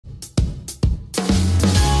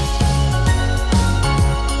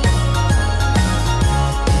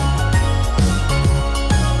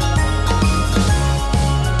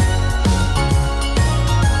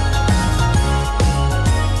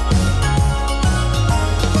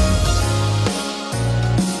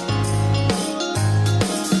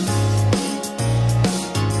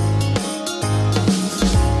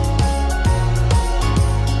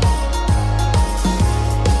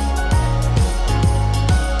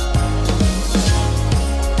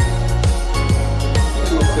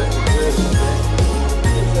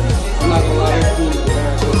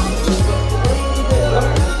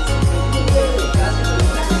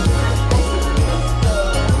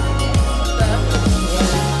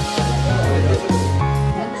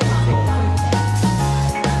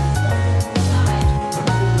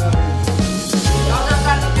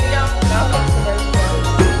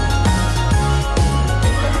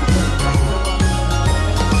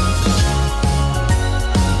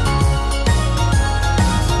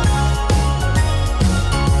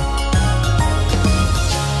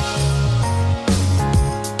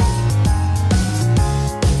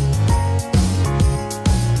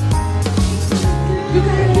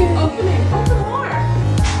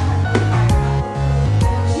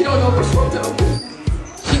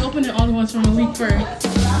lunch on the week first.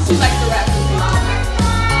 She likes the rap.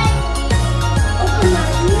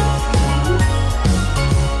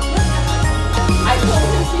 I told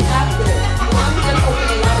him she has this. Mom's gonna open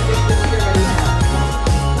a lot of this that she already has.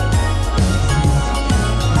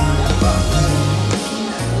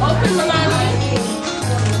 Open, Milani.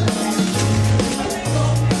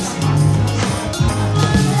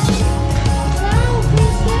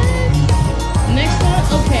 Next one?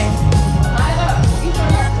 Okay.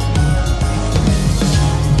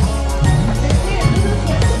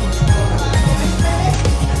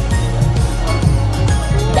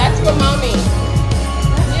 That's for mommy.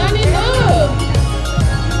 Yanni, look.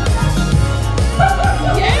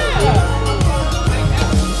 Yeah.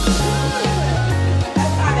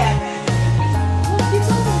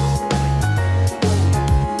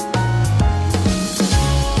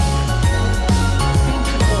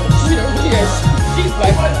 She don't care. She's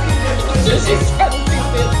like, she's trying to see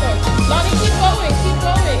this one. Lonnie, keep going, keep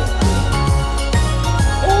going.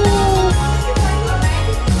 Oh.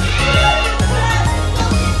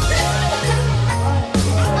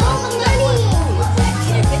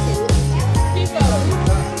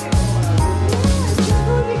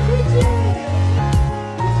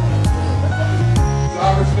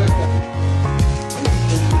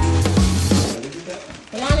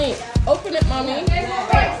 Lonnie, open it, mommy.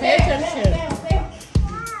 Pay attention.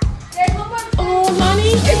 Oh,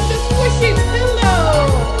 Lonnie, it's the squishy pillow.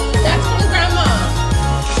 That's from Grandma.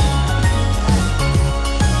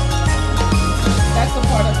 That's a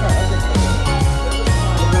part of her other thing.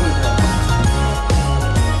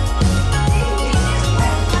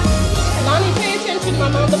 Lonnie, pay attention,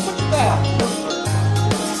 Mama. Look what you got.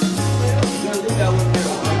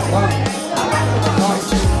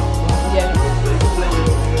 Yeah.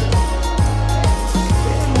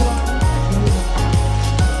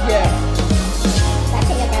 Yeah. That's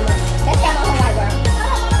your grandma. That's grandma Hawaii girl.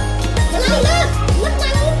 Milani, look,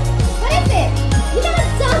 Milani. What is it? You got a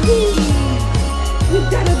doggy. You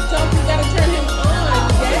gotta jump, you gotta turn him on.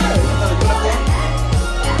 Yes.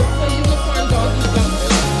 It's a unicorn doggy jumper.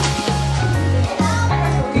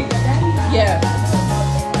 Yeah.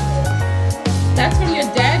 That's from your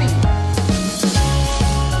daddy.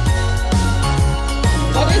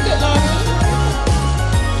 What is it, Lonnie?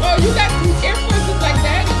 Oh, you got some Air Forces like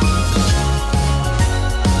daddy.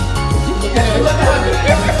 Yay! You like it?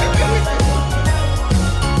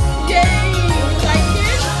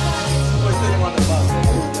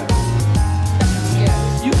 Yeah.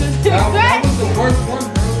 You can take that. That was the worst one,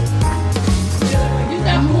 bro. You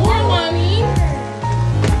got more, Lonnie.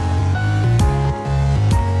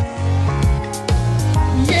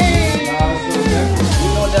 Yay! You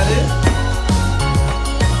know what that is?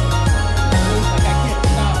 Like I can't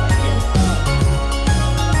stop.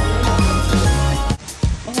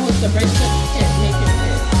 Oh, it's a bracelet. You can't make it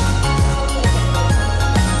fit.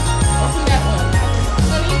 Open that one.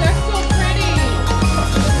 Honey, that's so pretty.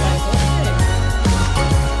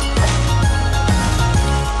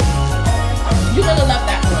 You're gonna love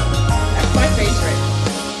that one. That's my favorite.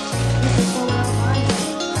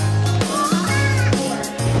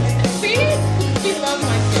 See? She loves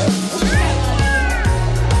my gift.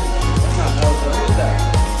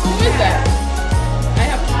 Who is that? I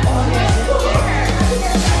have. Oh, yeah.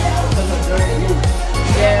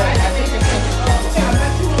 Yeah, I think it's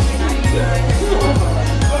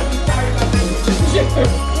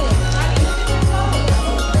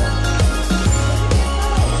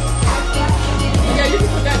yeah, you can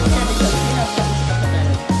put that in her because we have something to put that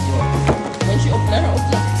in. When she open it,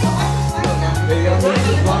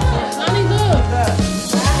 Lonnie, look.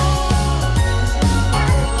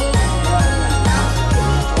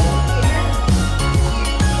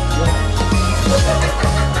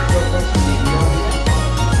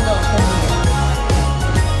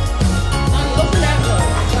 Lonnie, open that one.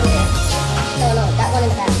 No, that one in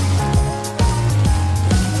the back.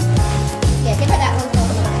 Yeah, give her that one. So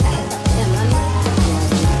yeah, Milani.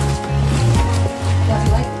 What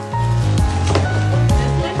you like?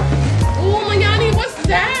 Oh, Mayani, what's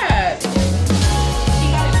that?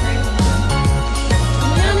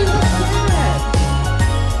 Mayani, what's that?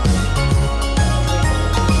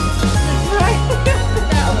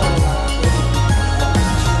 That one.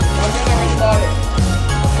 I already bought it.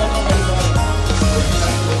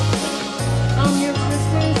 Your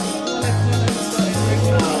Christmas.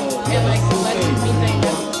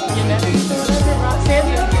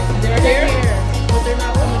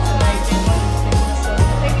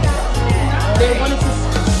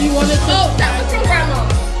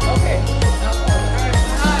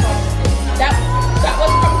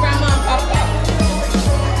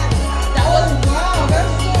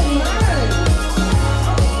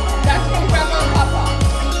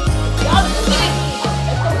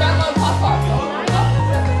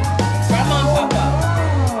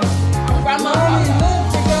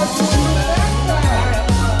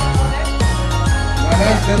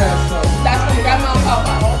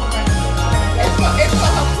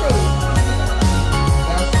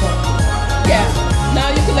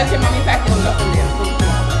 can mommy pack your stuff in there.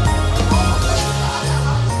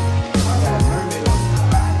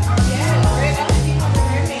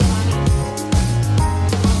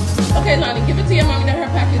 Okay, Lonnie, give it to your mommy. Let her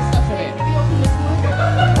pack his stuff in it.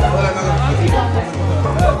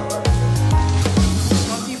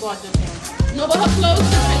 No, but her clothes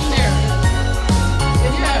are in there.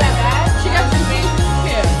 Yeah. She got some things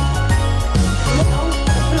here.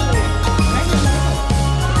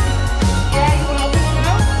 Yeah, you want to open it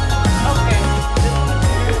now? Okay.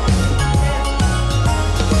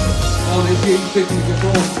 Oh, they see you taking your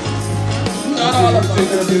phone. Not all of them.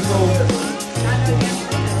 Taking your phone.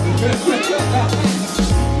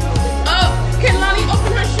 Oh, can Lonnie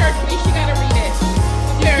open her shirt, please? She gotta read it.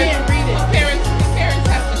 She can't read it. Her parents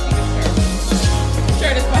have to see the shirt. The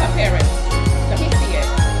shirt is for her parents. Let me see it.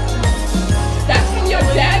 That's from your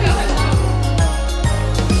daddy.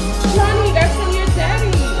 Lonnie, that's from your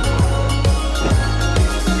daddy.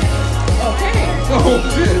 Okay. Oh,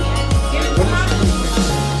 shit. Give it to Lonnie.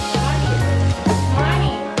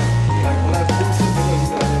 Lonnie.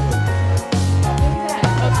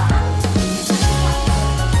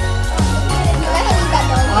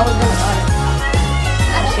 I was gonna buy it.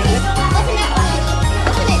 Open it.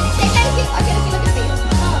 Open it. Say thank you. Okay, let's see what it feels.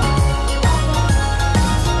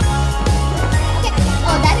 Okay.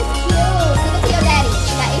 Oh, that is cute. Give it to your daddy.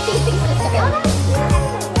 You got 18 pieces of stuff.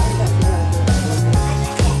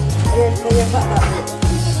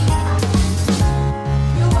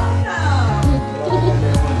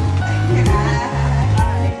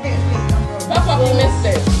 Papa, you missed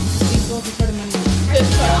it. This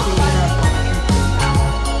one.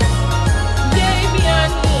 Yay,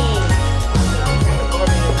 Biani.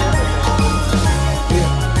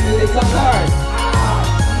 It's a card.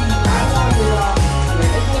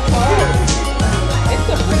 It's a card. It's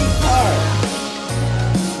a pretty card.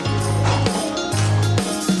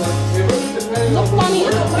 Look, Lonnie,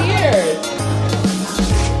 it's weird.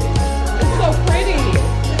 It's so pretty.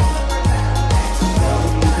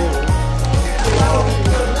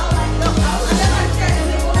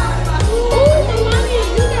 Ooh, Lonnie,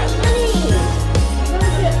 you got money.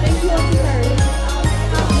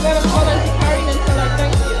 You gotta call her Hikari and tell her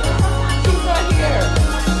thank you. She's not here.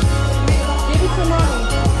 Give it to mommy.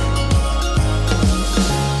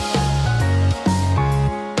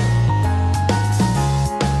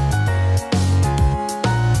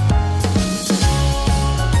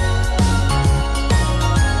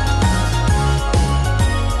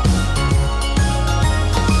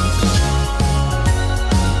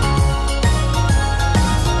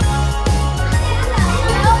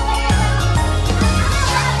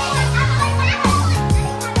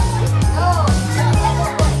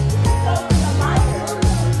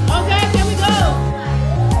 Okay, here we go.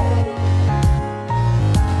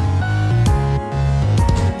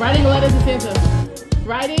 Writing letters to Santa.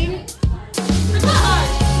 Writing.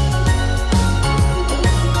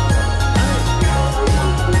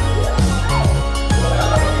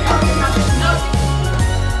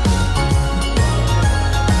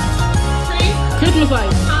 Christmas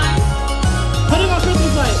lights. Put it on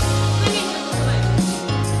Christmas lights.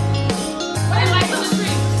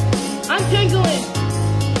 Untangling.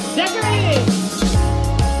 Decorating.